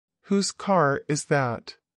Whose car is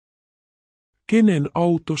that? Kenen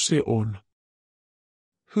auto se on?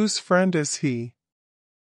 Whose friend is he?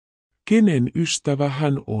 Kenen ystävä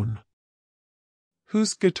hän on?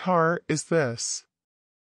 Whose guitar is this?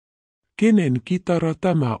 Kenen kitara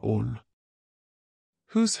tämä on?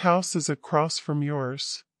 Whose house is across from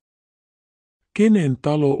yours? Kenen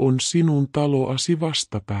talo on sinun taloasi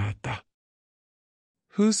vastapäätä?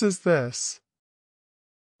 Whose is this?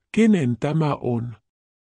 Kenen tämä on?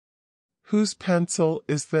 Whose pencil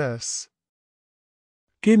is this?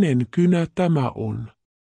 Kenen kynä tämä on?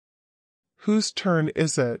 Whose turn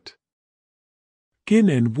is it?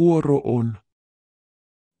 Kenen vuoro on?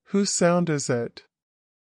 Whose sound is it?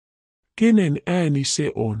 Kenen ääni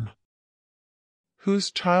se on? Whose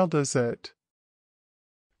child is it?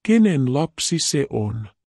 Kenen lapsi se on?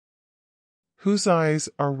 Whose eyes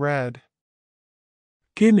are red?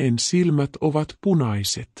 Kenen silmät ovat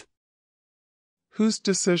punaiset? Whose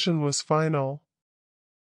decision was final?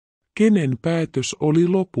 Kenen päätös oli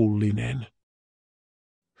lopullinen?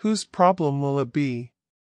 Whose problem will it be?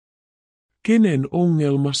 Kenen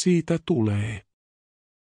ongelma siitä tulee?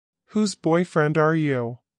 Whose boyfriend are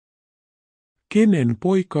you? Kenen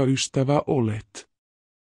poikaystävä olet?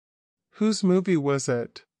 Whose movie was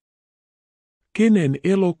it? Kenen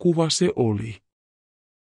elokuva se oli?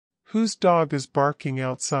 Whose dog is barking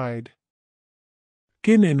outside?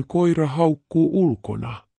 Kenen koira haukkuu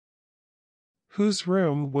ulkona? Whose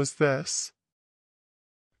room was this?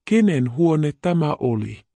 Kenen huone tämä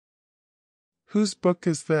oli? Whose book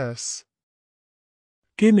is this?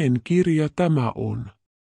 Kenen kirja tämä on?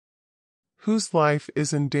 Whose life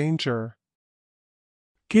is in danger?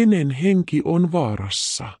 Kenen henki on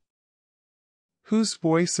vaarassa? Whose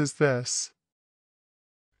voice is this?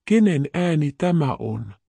 Kenen ääni tämä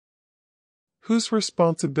on? Whose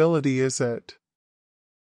responsibility is it?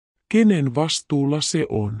 Kenen vastuulla se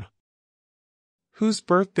on? Whose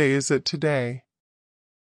birthday is it today?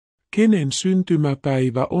 Kenen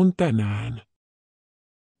syntymäpäivä on tänään?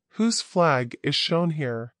 Whose flag is shown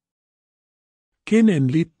here?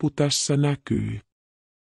 Kenen lippu tässä näkyy?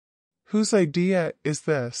 Whose idea is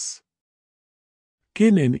this?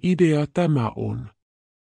 Kenen idea tämä on?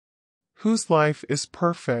 Whose life is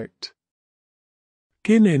perfect?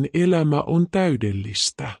 Kenen elämä on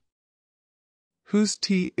täydellistä? Whose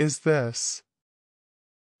tea is this?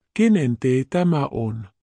 Kenen tee tämä on?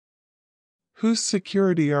 Whose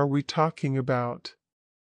security are we talking about?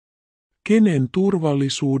 Kenen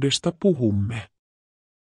turvallisuudesta puhumme?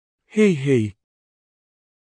 Hei hei,